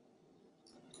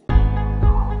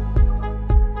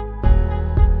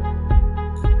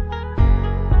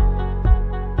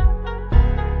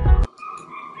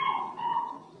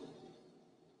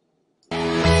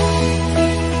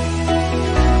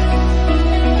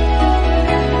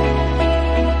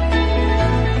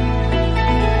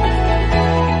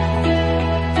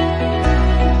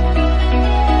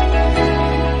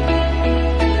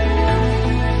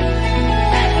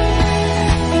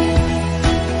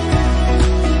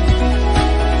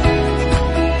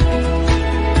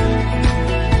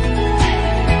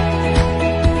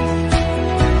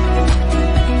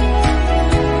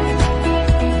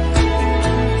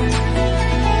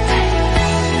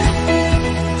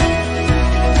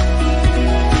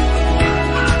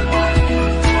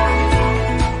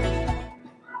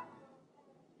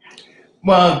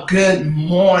Well, good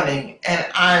morning, and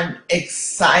I'm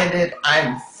excited.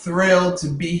 I'm thrilled to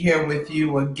be here with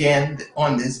you again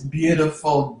on this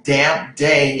beautiful, damp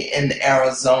day in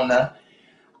Arizona.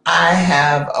 I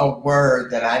have a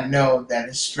word that I know that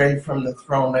is straight from the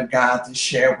throne of God to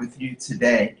share with you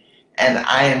today, and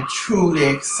I am truly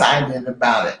excited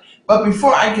about it. But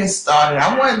before I get started,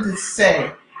 I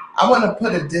want to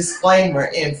put a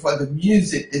disclaimer in for the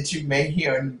music that you may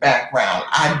hear in the background.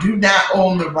 I do not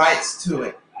own the rights to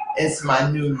it. It's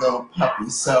my new little puppy,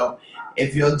 so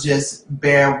if you'll just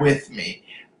bear with me,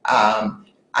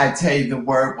 I tell you the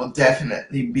word will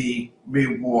definitely be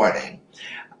rewarding.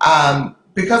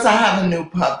 Because I have a new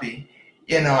puppy,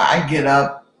 I get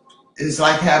up. It's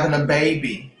like having a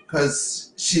baby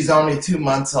because she's only 2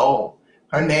 months old.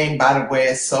 Her name, by the way,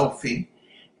 is Sophie.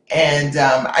 And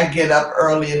I get up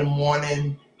early in the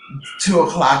morning, 2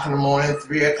 o'clock in the morning,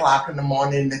 3 o'clock in the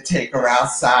morning to take her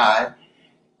outside.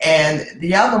 And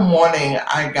the other morning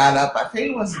I got up, I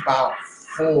think it was about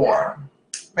 4,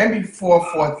 maybe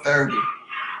 4:30.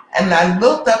 And I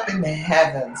looked up in the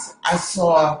heavens. I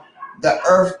saw the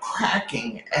earth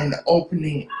cracking and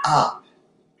opening up.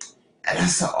 And I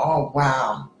said, oh,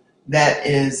 wow, that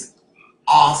is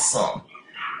awesome.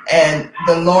 And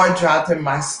the Lord dropped in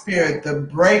my spirit the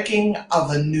breaking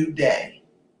of a new day.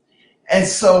 And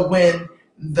so when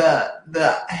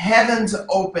the heavens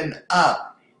open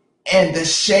up and the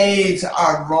shades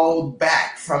are rolled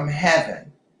back from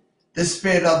heaven, the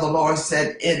Spirit of the Lord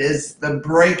said it is the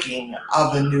breaking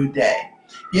of a new day.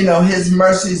 His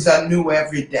mercies are new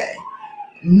every day.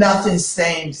 Nothing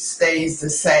stays the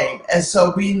same. And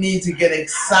so we need to get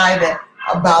excited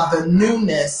about the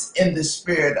newness in the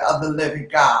Spirit of the living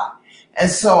God. And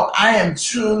so I am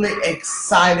truly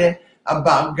excited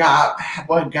about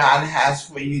what God has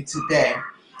for you today.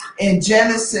 In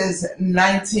Genesis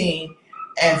 19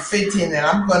 and 15, and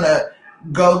I'm going to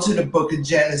go to the book of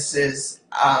Genesis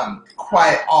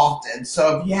quite often.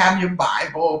 So if you have your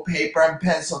Bible, paper, and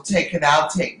pencil, take it out,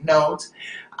 take notes.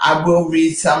 I will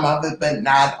read some of it, but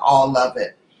not all of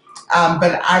it.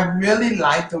 But I really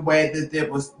like the way that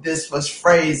this was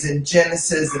phrased in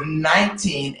Genesis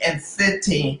 19 and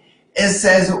 15. It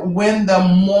says, when the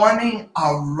morning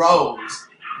arose,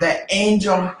 the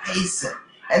angel hastened.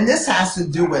 And this has to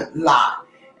do with Lot.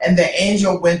 And the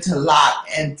angel went to Lot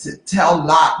and to tell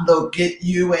Lot, look, get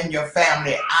you and your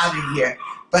family out of here.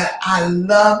 But I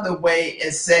love the way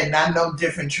it's said. And I know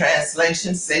different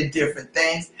translations say different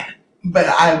things, but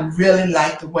I really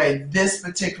like the way this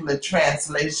particular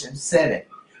translation said it.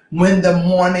 When the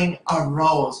morning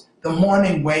arose, the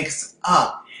morning wakes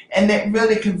up. And it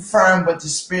really confirmed what the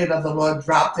Spirit of the Lord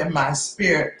dropped in my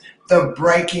spirit, the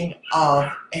breaking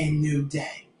of a new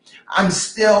day. I'm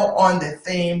still on the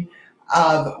theme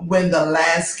of when the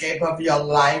landscape of your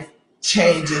life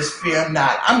changes, fear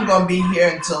not. I'm going to be here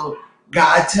until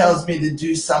God tells me to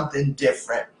do something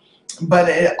different. But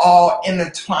it all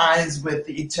intertwines with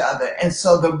each other. And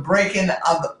so the breaking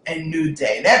of a new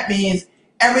day, that means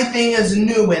everything is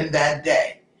new in that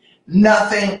day.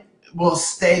 Nothing will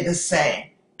stay the same.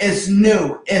 It's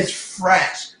new, it's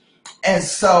fresh. And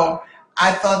so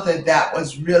I thought that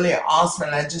was really awesome.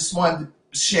 And I just wanted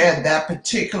to share that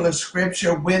particular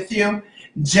scripture with you.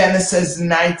 Genesis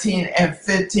 19 and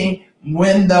 15,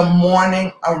 when the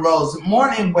morning arose. The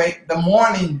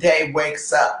morning day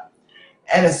wakes up.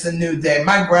 And it's a new day.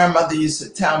 My grandmother used to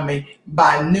tell me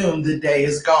by noon the day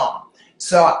is gone.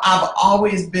 So I've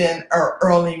always been an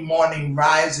early morning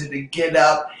riser to get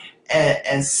up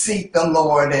and seek the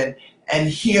Lord and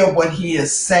hear what he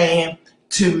is saying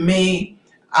to me,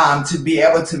 to be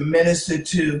able to minister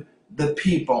to the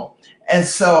people. And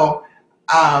so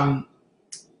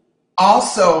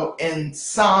also in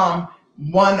Psalm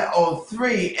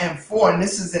 103 and 4, and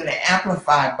this is in the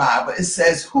Amplified Bible, it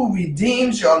says, who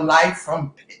redeems your life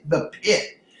from the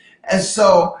pit. And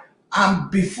so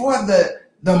before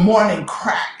the morning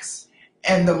cracks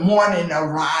and the morning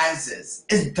arises,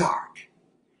 it's dark.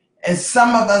 And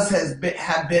some of us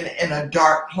have been in a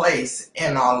dark place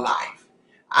in our life.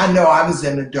 I know I was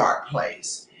in a dark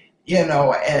place,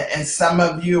 and some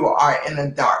of you are in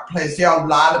a dark place. There are a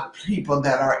lot of people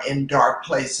that are in dark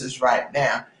places right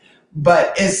now.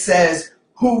 But it says,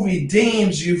 who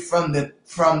redeems you from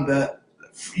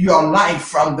your life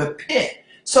from the pit.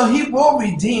 So he will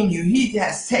redeem you. He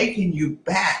has taken you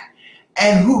back.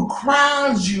 And who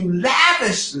crowns you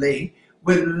lavishly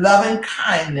with loving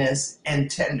kindness and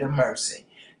tender mercy.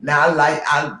 Now,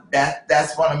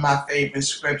 that's one of my favorite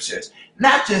scriptures.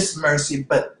 Not just mercy,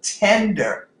 but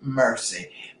tender mercy.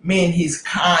 Meaning he's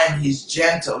kind, he's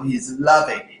gentle, he's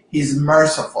loving, he's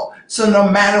merciful. So no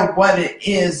matter what it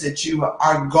is that you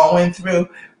are going through,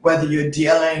 whether you're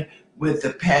dealing with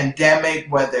the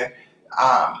pandemic, whether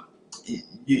um,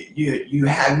 you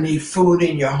have need food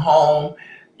in your home,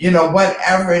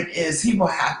 whatever it is, he will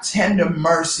have tender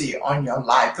mercy on your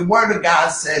life. The word of God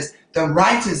says the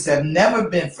righteous have never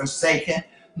been forsaken,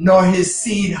 nor his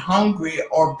seed hungry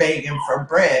or begging for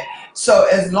bread. So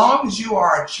as long as you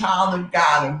are a child of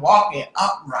God and walking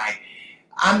upright,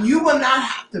 you will not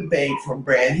have to beg for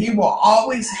bread. He will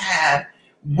always have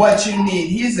what you need.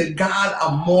 He's a God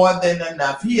of more than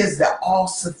enough. He is the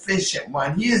all-sufficient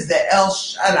one. He is the El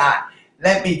Shaddai.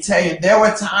 Let me tell you, there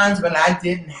were times when I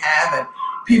didn't have, and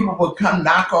people would come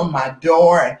knock on my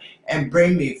door and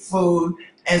bring me food.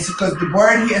 And because the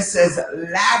word here says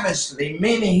lavishly,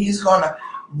 meaning he's going to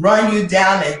run you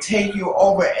down and take you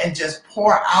over and just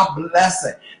pour out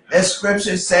blessing. The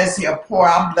scripture says he'll pour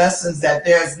out blessings that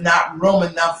there's not room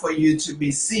enough for you to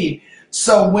receive.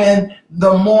 So when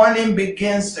the morning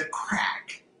begins to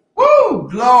crack, woo,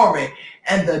 glory,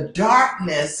 and the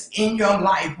darkness in your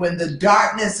life, when the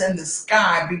darkness in the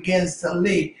sky begins to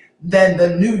leave, then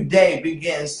the new day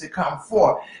begins to come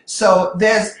forth. So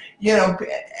there's,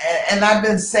 and I've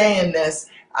been saying this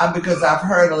because I've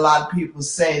heard a lot of people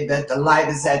say that the light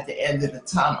is at the end of the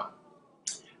tunnel.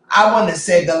 I want to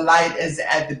say the light is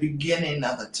at the beginning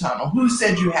of the tunnel. Who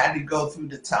said you had to go through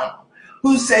the tunnel?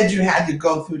 Who said you had to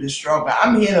go through the struggle?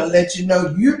 I'm here to let you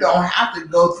know you don't have to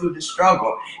go through the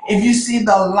struggle. If you see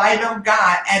the light of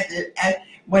God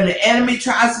when the enemy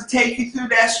tries to take you through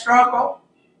that struggle,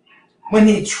 when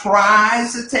he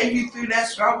tries to take you through that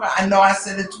struggle, I know I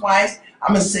said it twice,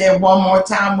 I'm going to say it one more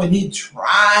time. When he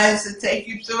tries to take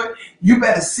you through it, you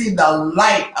better see the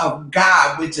light of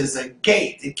God, which is a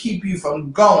gate to keep you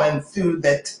from going through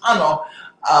the tunnel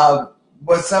of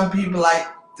what some people like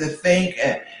to think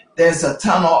there's a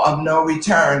tunnel of no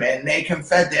return, and they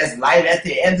confess there's light at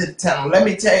the end of the tunnel. Let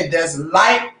me tell you, there's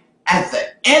light at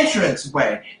the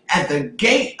entranceway, at the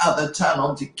gate of the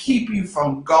tunnel to keep you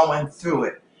from going through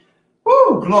it.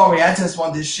 Woo, glory. I just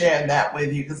wanted to share that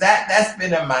with you because that's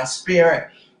been in my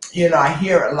spirit. I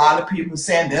hear a lot of people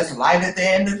saying there's light at the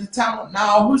end of the tunnel.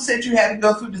 No, who said you had to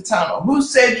go through the tunnel? Who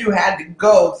said you had to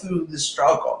go through the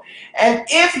struggle? And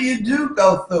if you do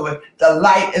go through it, the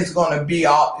light is going to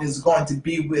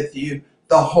be with you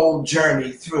the whole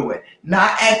journey through it.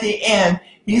 Not at the end.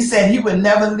 He said he would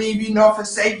never leave you nor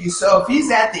forsake you. So if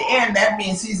he's at the end, that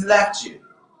means he's left you.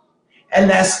 And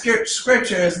that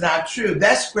scripture is not true.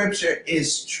 That scripture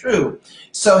is true.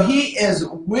 So he is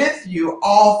with you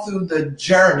all through the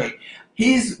journey.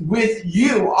 He's with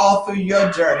you all through your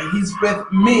journey. He's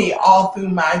with me all through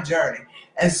my journey.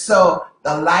 And so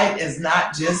the light is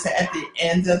not just at the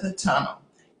end of the tunnel.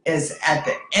 It's at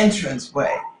the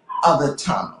entranceway of the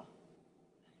tunnel,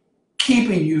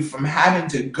 keeping you from having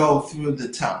to go through the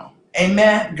tunnel.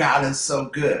 Amen. God is so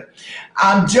good.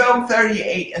 Job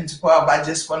 38:12. I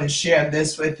just want to share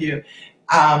this with you.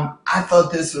 I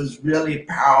thought this was really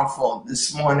powerful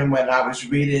this morning when I was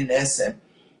reading this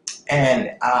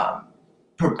and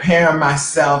preparing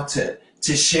myself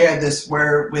to share this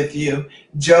word with you.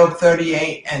 Job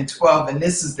 38:12, and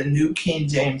this is the New King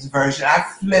James Version. I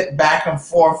flip back and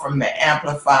forth from the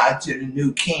Amplified to the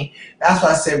New King. That's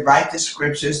why I said write the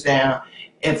scriptures down.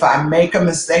 If I make a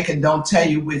mistake and don't tell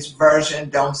you which version,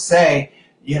 don't say,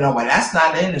 well, that's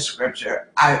not in the scripture.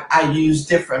 I use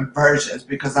different versions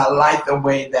because I like the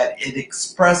way that it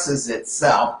expresses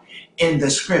itself in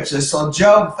the scripture. So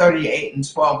Job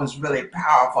 38:12 is really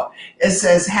powerful. It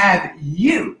says, have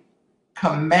you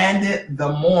commanded the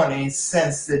morning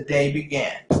since the day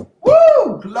began?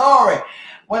 Woo, glory.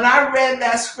 When I read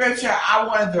that scripture, I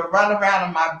wanted to run around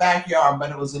in my backyard, but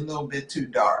it was a little bit too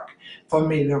dark for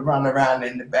me to run around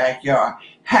in the backyard.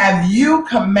 Have you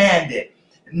commanded,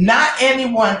 not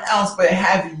anyone else, but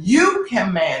have you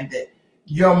commanded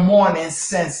your morning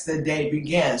since the day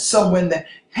began? So when the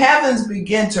heavens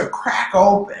begin to crack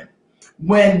open,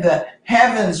 when the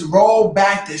heavens roll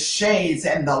back the shades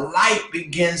and the light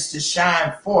begins to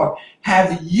shine forth,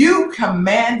 have you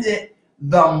commanded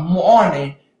the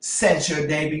morning since your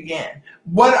day began?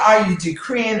 What are you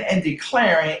decreeing and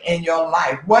declaring in your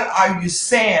life? What are you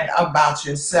saying about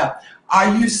yourself?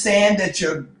 Are you saying that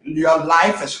your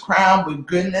life is crowned with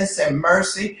goodness and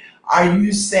mercy? Are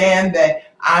you saying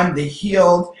that I'm the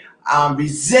healed,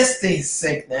 resisting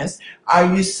sickness?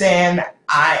 Are you saying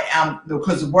I am,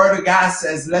 because the word of God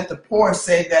says, let the poor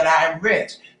say that I am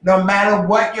rich. No matter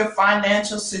what your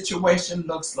financial situation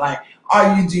looks like,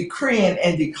 are you decreeing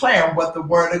and declaring what the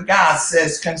word of God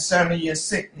says concerning your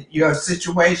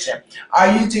situation?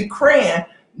 Are you decreeing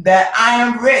that I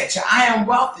am rich, I am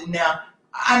wealthy? Now,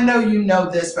 I know you know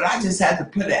this, but I just had to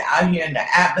put it out here in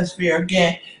the atmosphere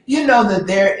again. You know that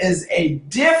there is a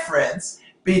difference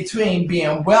between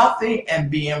being wealthy and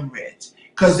being rich.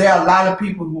 Because there are a lot of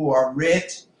people who are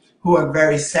rich who are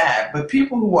very sad. But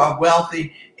people who are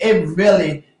wealthy, it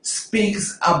really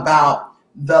speaks about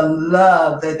the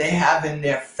love that they have in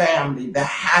their family, the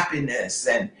happiness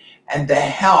and the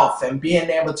health and being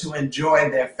able to enjoy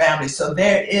their family. So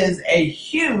there is a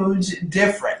huge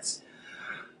difference.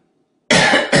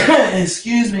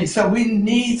 Excuse me. So we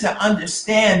need to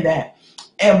understand that.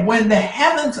 And when the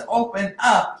heavens open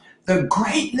up, the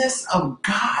greatness of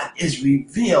God is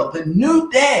revealed. The new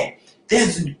day,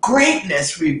 there's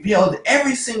greatness revealed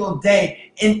every single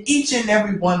day in each and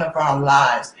every one of our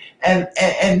lives. And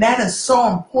that is so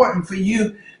important for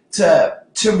you to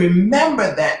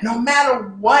remember that no matter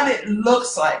what it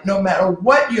looks like, no matter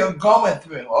what you're going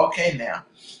through, okay now,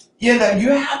 you know, you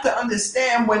have to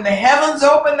understand when the heavens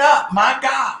open up, my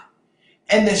God,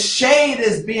 and the shade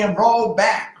is being rolled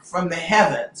back from the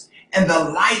heavens and the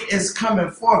light is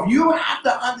coming forth, you have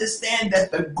to understand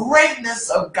that the greatness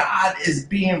of God is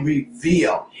being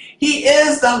revealed. He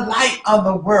is the light of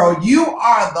the world. You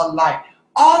are the light.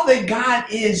 All that God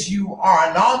is, you are,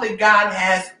 and all that God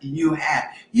has, you have.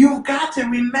 You've got to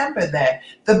remember that.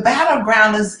 The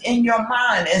battleground is in your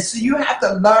mind, and so you have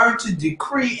to learn to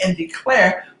decree and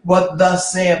declare what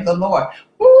thus saith the Lord.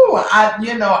 Ooh, I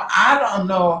don't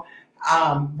know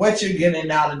what you're getting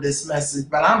out of this message,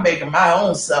 but I'm making my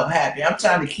own self happy. I'm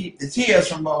trying to keep the tears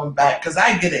from rolling back because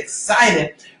I get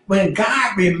excited when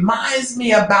God reminds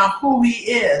me about who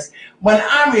he is, when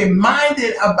I'm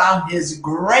reminded about his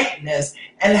greatness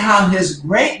and how his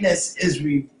greatness is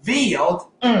revealed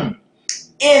in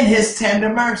his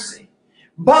tender mercy.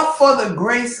 But for the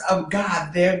grace of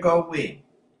God, there go we.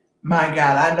 My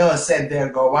God, I know it said there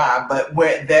go I, but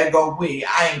there go we.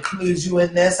 I include you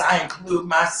in this. I include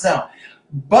myself.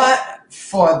 But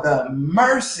for the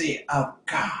mercy of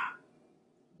God,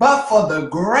 but for the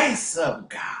grace of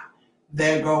God,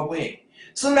 there go we.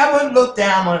 So never look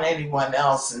down on anyone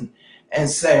else and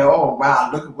say, oh, wow,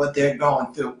 look at what they're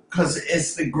going through. Because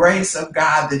it's the grace of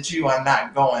God that you are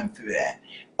not going through that.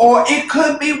 Or it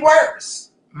could be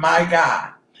worse, my God.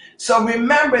 So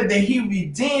remember that he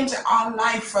redeems our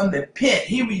life from the pit.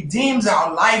 He redeems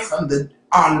our life from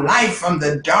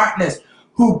the darkness,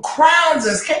 who crowns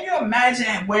us. Can you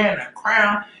imagine wearing a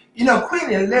crown? You know,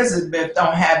 Queen Elizabeth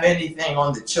don't have anything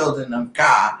on the children of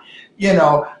God, you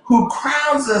know, who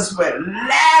crowns us with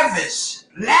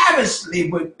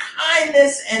lavishly with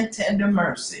kindness and tender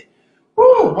mercy.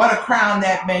 Woo, what a crown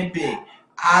that may be.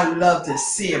 I love to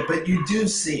see it, but you do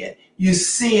see it. You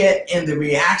see it in the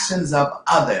reactions of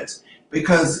others,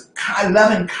 because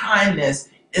loving kindness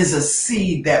is a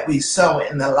seed that we sow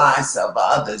in the lives of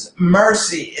others.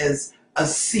 Mercy is a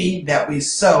seed that we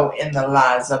sow in the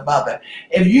lives of others.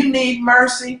 If you need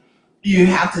mercy, you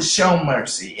have to show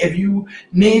mercy. If you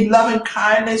need loving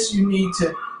kindness, you need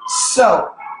to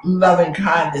sow loving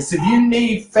kindness. If you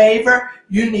need favor,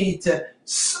 you need to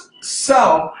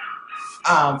sow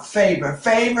favor.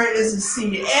 Favor is a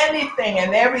seed. Anything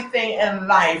and everything in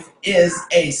life is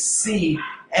a seed.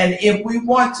 And if we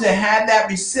want to have that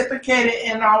reciprocated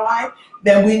in our life,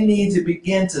 then we need to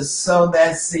begin to sow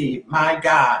that seed. My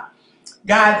God.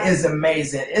 God is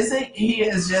amazing. Isn't he?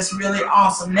 Is just really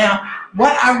awesome. Now,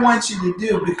 what I want you to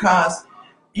do, because,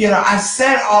 you know, I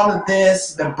said all of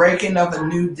this, the breaking of a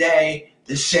new day,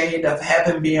 the shade of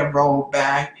heaven being rolled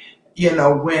back, you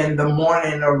know, when the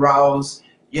morning arose,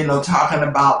 you know, talking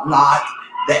about Lot,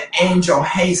 the angel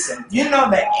hastened. You know,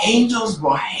 the angels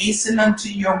will hasten unto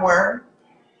your word.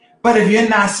 But if you're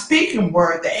not speaking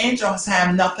word, the angels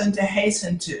have nothing to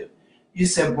hasten to. You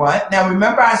said, what? Now,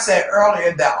 remember I said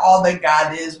earlier that all that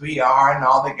God is, we are, and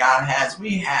all that God has,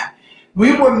 we have.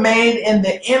 We were made in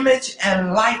the image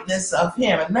and likeness of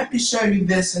him. And let me show you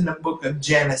this in the book of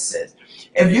Genesis.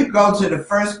 If you go to the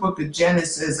first book of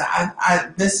Genesis,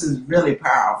 this is really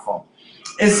powerful.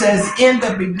 It says, in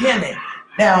the beginning.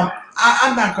 Now,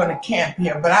 I'm not going to camp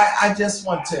here, but I just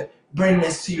want to bring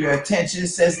this to your attention. It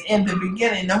says, in the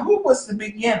beginning. Now, who was the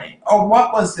beginning? Or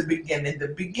what was the beginning? The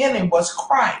beginning was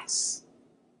Christ.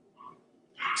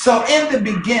 So in the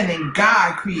beginning,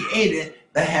 God created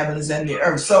the heavens and the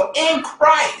earth. So in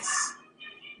Christ,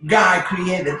 God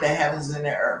created the heavens and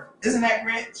the earth. Isn't that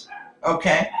rich?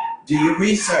 Okay. Do your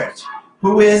research.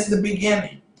 Who is the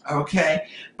beginning? Okay.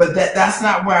 But that's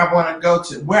not where I want to go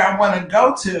to. Where I want to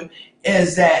go to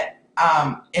is that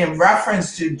in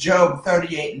reference to Job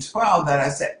 38:12 that I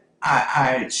said,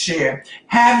 I share,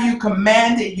 have you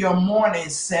commanded your morning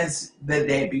since the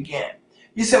day began?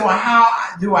 You say, well, how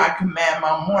do I command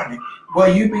my morning?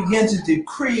 Well, you begin to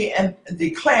decree and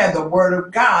declare the word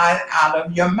of God out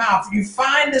of your mouth. You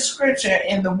find the scripture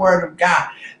in the word of God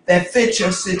that fits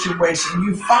your situation.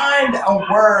 You find a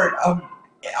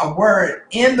word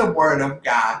in the word of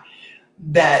God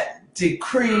that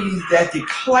decrees, that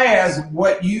declares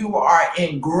what you are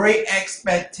in great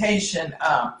expectation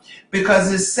of.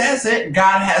 Because it says it,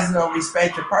 God has no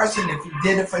respect to person. If he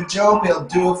did it for Job, he'll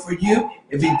do it for you.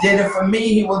 If he did it for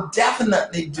me, he will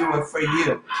definitely do it for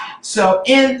you. So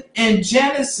in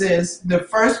Genesis, the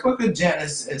first book of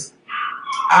Genesis,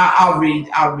 I'll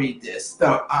read this,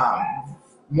 the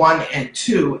 1 and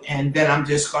 2, and then I'm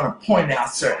just going to point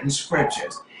out certain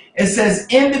scriptures. It says,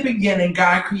 in the beginning,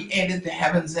 God created the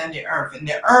heavens and the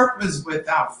earth was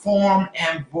without form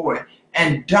and void,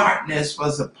 and darkness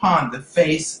was upon the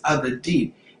face of the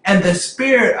deep. And the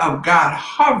Spirit of God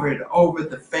hovered over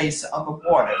the face of the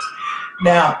waters.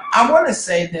 Now, I want to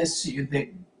say this to you, that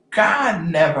God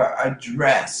never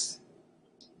addressed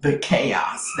the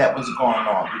chaos that was going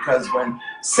on, because when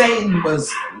Satan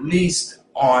was least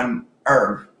on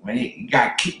earth, when he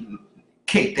got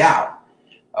kicked out,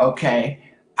 okay,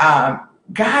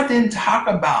 God didn't talk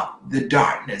about the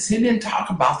darkness. He didn't talk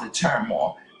about the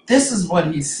turmoil. This is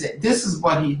what he said. This is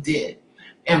what he did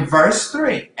in verse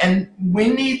 3. And we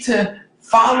need to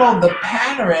follow the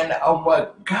pattern of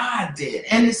what God did.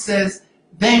 And it says,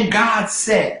 then God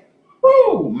said,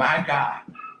 oh my God.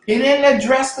 He didn't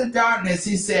address the darkness.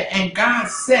 He said, and God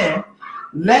said,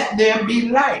 let there be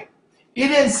light. He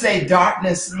didn't say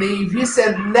darkness leave. He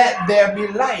said, let there be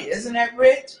light. Isn't that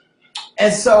rich?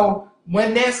 And so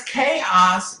when there's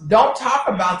chaos, don't talk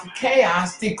about the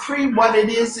chaos. Decree what it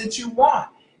is that you want.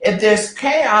 If there's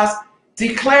chaos,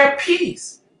 declare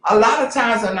peace. A lot of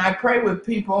times when I pray with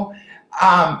people,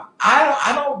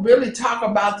 I don't really talk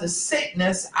about the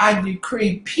sickness. I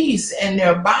decree peace in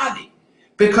their body,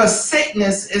 because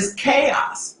sickness is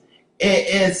chaos.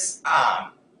 It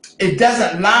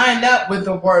doesn't line up with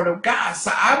the word of God.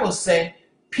 So I will say,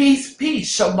 peace, peace,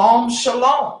 shalom,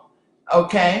 shalom.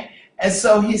 Okay? And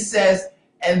so he says,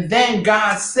 and then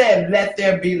God said, let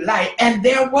there be light. And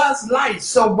there was light.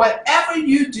 So whatever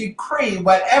you decree,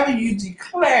 whatever you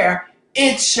declare,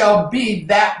 it shall be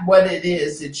that what it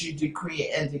is that you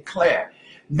decree and declare.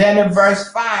 Then in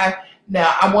verse 5,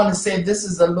 now I want to say this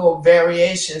is a little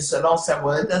variation. So don't say,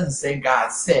 well, it doesn't say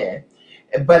God said.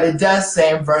 But it does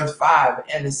say in verse 5,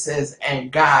 and it says,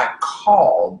 and God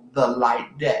called the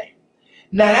light day.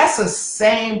 Now that's the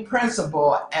same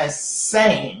principle as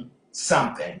saying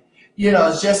something. You know,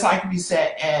 it's just like if you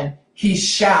said, and he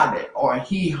shouted or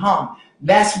he hummed.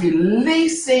 That's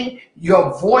releasing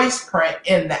your voice print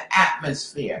in the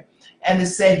atmosphere. And it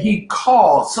said he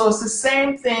called. So it's the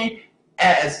same thing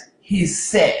as he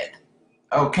said.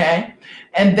 Okay?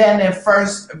 And then in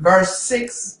verse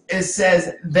 6, it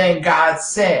says, then God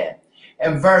said.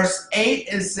 In verse 8,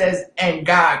 it says, and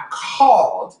God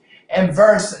called. In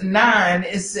verse 9,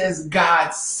 it says,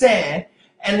 God said.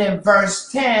 And in verse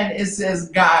 10, it says,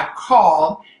 God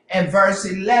called. And verse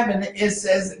 11, it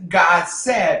says, God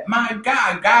said. My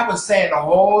God, God was saying a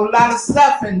whole lot of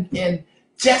stuff in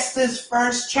just this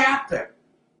first chapter.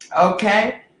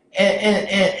 Okay?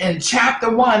 In chapter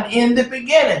 1, in the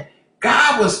beginning,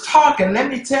 God was talking. Let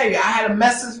me tell you, I had a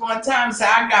message one time say,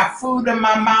 I got food in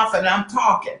my mouth and I'm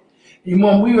talking.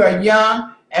 When we were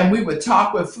young and we would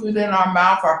talk with food in our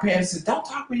mouth, our parents said, don't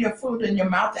talk with your food in your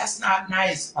mouth. That's not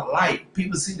nice, polite.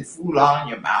 People see the food all in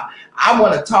your mouth. I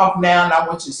want to talk now, and I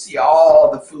want you to see all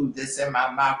the food that's in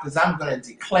my mouth, because I'm going to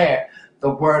declare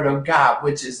the word of God,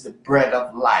 which is the bread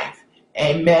of life.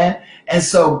 Amen. And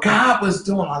so God was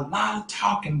doing a lot of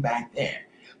talking back there.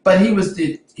 But he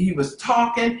was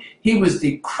talking, he was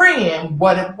decreeing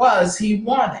what it was he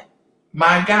wanted.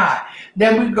 My God.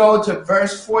 Then we go to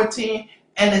verse 14,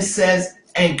 and it says,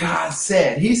 and God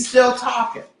said. He's still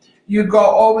talking. You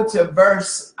go over to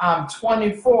verse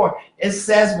 24. It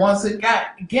says once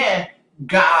again,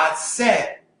 God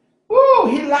said. Woo,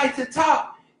 he likes to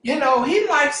talk. You know, he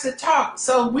likes to talk.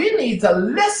 So we need to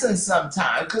listen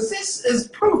sometimes, because this is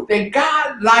proof that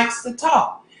God likes to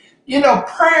talk. You know,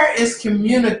 prayer is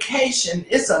communication.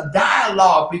 It's a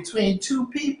dialogue between two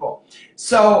people.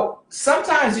 So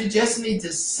sometimes you just need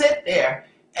to sit there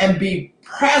and be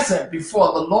present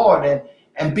before the Lord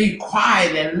and be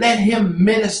quiet and let him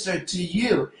minister to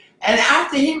you. And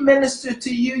after he ministered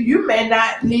to you, you may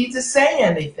not need to say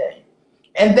anything.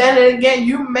 And then again,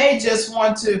 you may just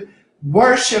want to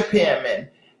worship him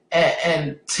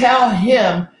and tell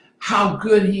him how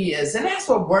good he is. And that's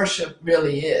what worship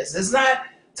really is. It's not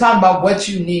talking about what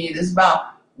you need. It's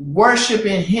about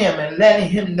worshiping him and letting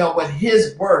him know what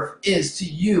his worth is to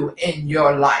you in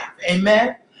your life.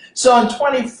 Amen. So in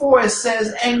 24 it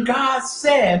says, and God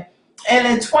said, and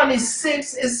in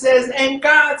 26 it says, and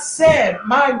God said,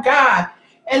 my God.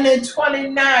 And in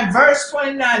 29, verse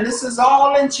 29, this is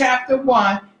all in chapter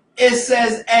 1, it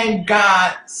says, and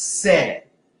God said.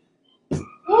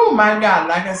 Oh my God,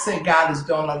 like I said, God is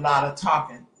doing a lot of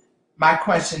talking. My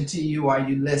question to you, are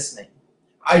you listening?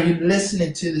 Are you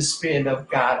listening to the Spirit of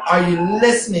God? Are you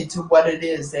listening to what it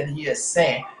is that He is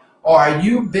saying? Or are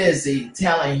you busy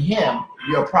telling Him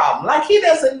your problem? Like He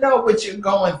doesn't know what you're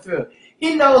going through.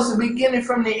 He knows the beginning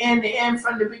from the end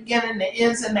from the beginning, the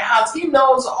ins and the outs. He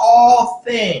knows all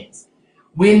things.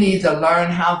 We need to learn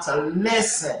how to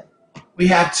listen. We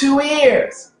have 2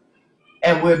 ears,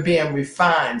 and we're being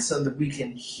refined so that we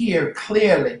can hear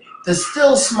clearly the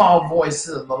still small voice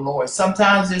of the Lord.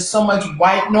 Sometimes there's so much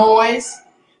white noise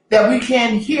that we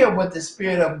can't hear what the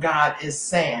Spirit of God is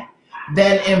saying.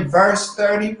 Then in verse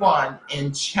 31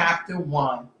 in chapter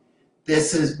 1,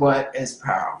 this is what is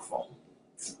powerful.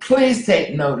 Please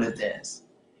take note of this.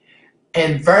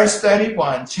 In verse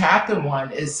 31, chapter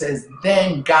 1, it says,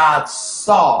 then God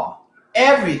saw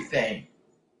everything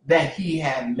that He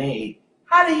had made.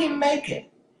 How did He make it?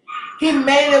 He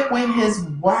made it with His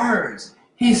words.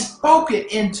 He spoke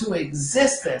it into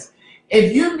existence.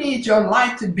 If you need your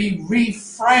life to be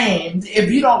reframed,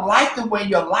 if you don't like the way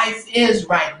your life is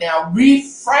right now,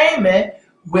 reframe it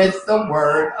with the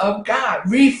Word of God.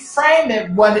 Reframe it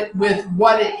with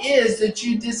what it is that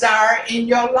you desire in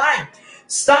your life.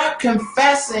 Stop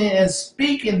confessing and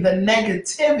speaking the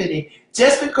negativity.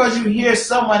 Just because you hear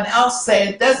someone else say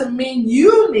it doesn't mean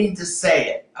you need to say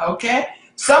it, okay?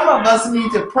 Some of us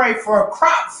need to pray for a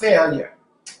crop failure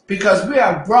because we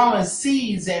are growing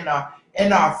seeds in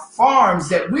our farms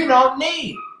that we don't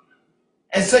need.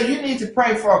 And so you need to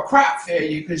pray for a crop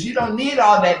failure because you don't need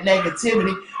all that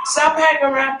negativity. Stop hanging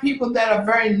around people that are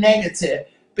very negative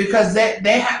because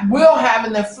they will have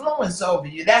an influence over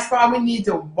you. That's why we need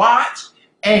to watch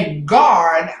and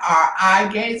guard our eye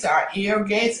gates, our ear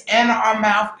gates, and our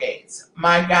mouth gates.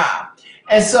 My God.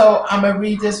 And so I'm going to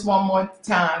read this one more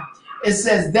time. It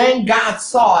says, then God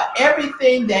saw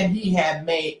everything that He had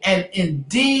made, and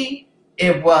indeed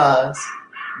it was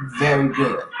very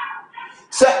good.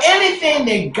 So anything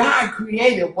that God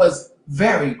created was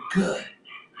very good.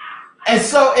 And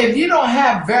so if you don't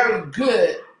have very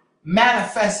good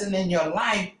manifesting in your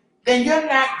life, then you're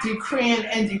not decreeing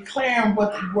and declaring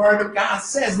what the Word of God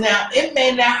says. Now, it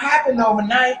may not happen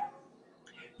overnight.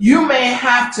 You may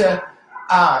have to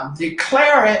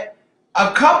declare it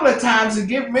a couple of times to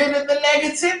get rid of the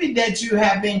negativity that you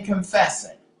have been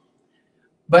confessing.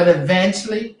 But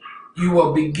eventually, you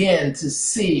will begin to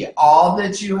see all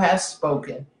that you have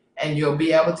spoken, and you'll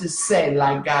be able to say,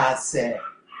 like God said,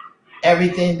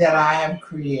 everything that I have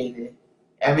created,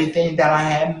 everything that I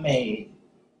have made,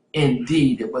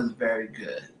 indeed it was very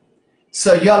good.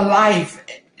 So your life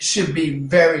should be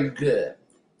very good.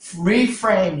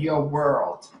 Reframe your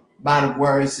world by the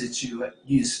words that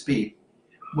you speak.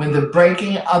 When the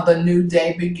breaking of the new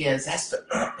day begins, that's the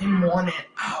early morning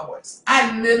hours.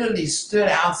 I literally stood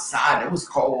outside. It was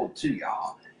cold too,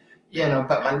 y'all.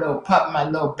 But my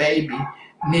little baby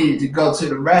needed to go to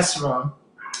the restroom.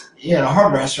 Her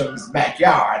restroom is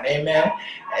backyard, amen,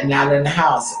 and not in the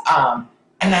house.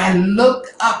 And I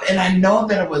looked up, and I know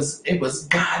that it was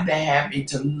God that had me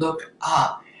to look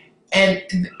up,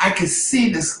 and I could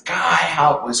see the sky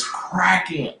how it was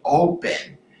cracking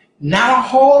open. Not a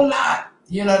whole lot.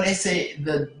 They say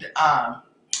the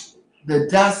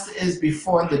dust is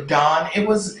before the dawn. It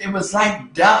was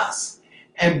like dust.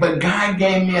 But God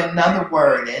gave me another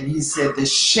word, and He said the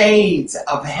shades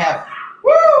of heaven.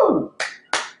 Woo!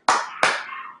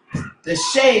 The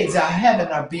shades of heaven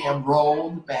are being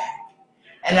rolled back.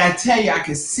 And I tell you, I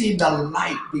could see the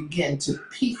light begin to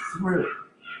peek through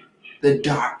the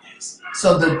darkness.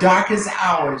 So the darkest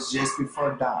hour is just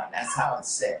before dawn. That's how it's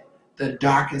said. The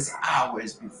darkest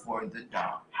hours before the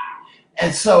dawn.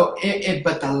 And so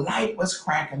but the light was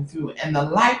cracking through, and the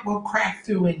light will crack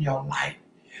through in your life.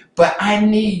 But I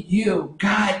need you,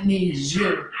 God needs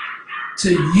you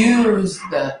to use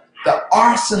the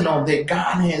arsenal that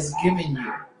God has given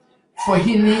you. For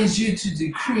He needs you to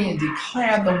decree and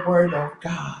declare the word of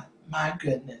God. My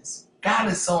goodness. God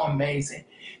is so amazing.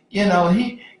 There's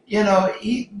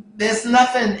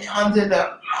nothing under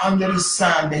the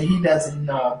sun that He doesn't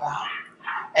know about.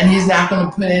 And He's not going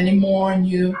to put any more on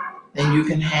you than you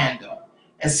can handle.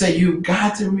 And so you've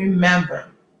got to remember,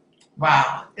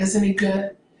 wow, isn't He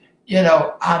good?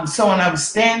 So when I was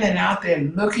standing out there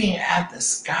looking at the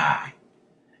sky,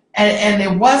 and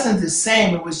it wasn't the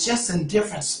same, it was just in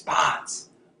different spots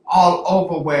all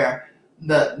over where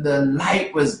the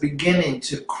light was beginning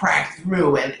to crack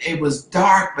through, and it was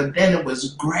dark, but then it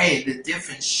was gray, the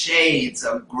different shades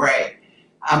of gray,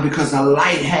 because the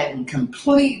light hadn't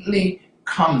completely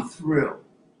come through.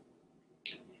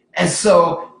 And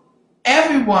so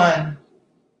everyone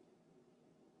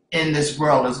in this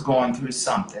world is going through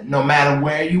something. No matter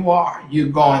where you are, you're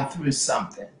going through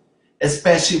something,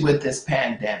 especially with this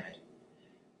pandemic,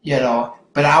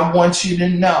 But I want you to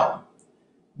know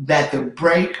that the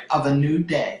break of a new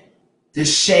day, the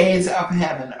shades of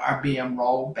heaven are being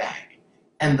rolled back,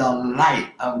 and the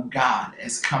light of God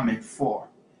is coming forth.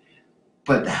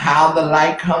 But how the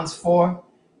light comes forth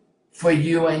for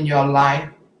you in your life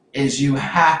is you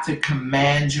have to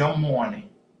command your morning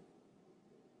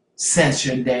since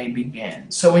your day began.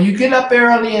 So when you get up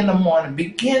early in the morning,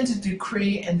 begin to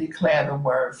decree and declare the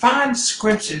word. Find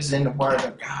scriptures in the word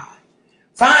of God.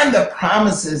 Find the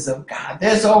promises of God.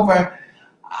 There's over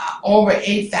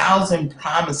 8,000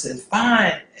 promises.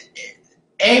 Find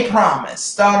a promise.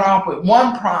 Start off with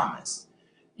one promise,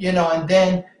 and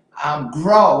then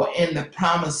grow in the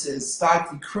promises. Start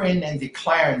decreeing and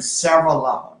declaring several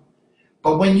of them.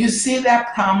 But when you see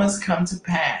that promise come to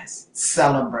pass,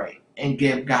 celebrate and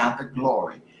give God the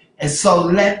glory. And so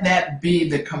let that be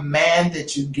the command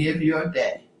that you give your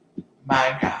day,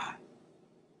 my God,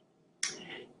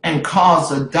 and cause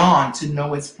the dawn to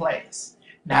know its place.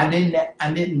 Now, I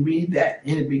didn't read that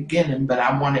in the beginning, but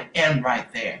I want to end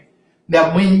right there.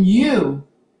 That when you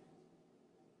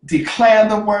declare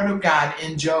the word of God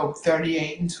in Job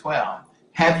 38:12,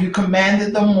 have you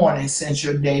commanded the morning since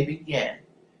your day began?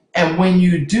 And when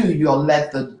you do, you'll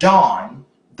let the dawn,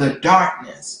 the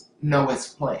darkness, know its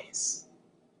place.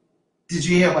 Did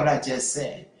you hear what I just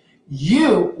said?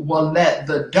 You will let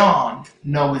the dawn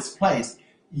know its place.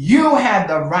 You have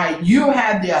the right, you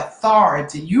have the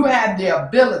authority, you have the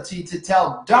ability to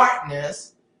tell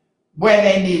darkness where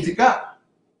they need to go.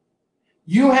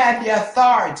 You have the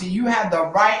authority, you have the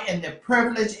right and the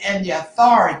privilege and the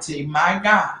authority, my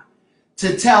God,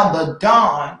 to tell the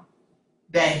dawn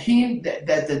that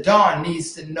the dawn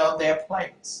needs to know their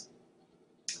place.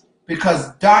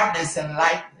 Because darkness and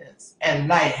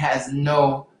light has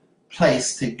no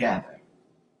place together.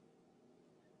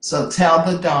 So tell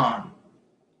the dawn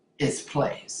its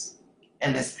place,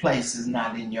 and its place is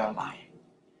not in your life.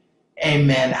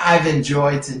 Amen. I've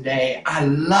enjoyed today. I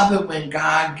love it when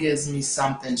God gives me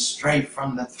something straight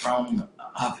from the throne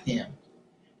of him.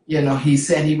 He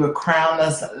said he would crown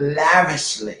us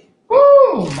lavishly.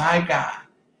 Woo, my God.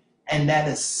 And that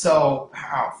is so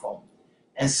powerful.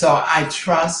 And so I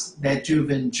trust that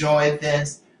you've enjoyed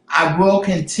this. I will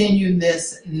continue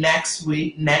this next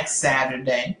week, next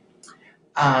Saturday.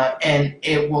 And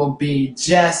it will be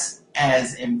just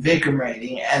as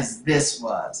invigorating as this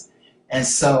was. And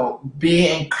so be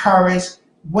encouraged.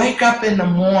 Wake up in the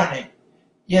morning.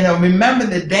 Remember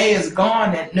the day is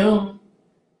gone at noon.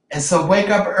 And so wake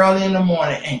up early in the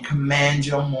morning and command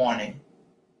your morning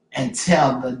and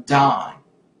tell the dawn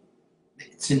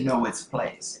to know its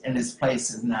place. And its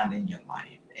place is not in your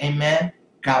life. Amen.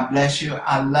 God bless you.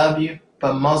 I love you.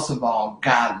 But most of all,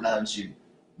 God loves you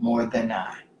more than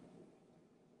I.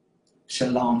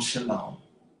 Shalom, shalom.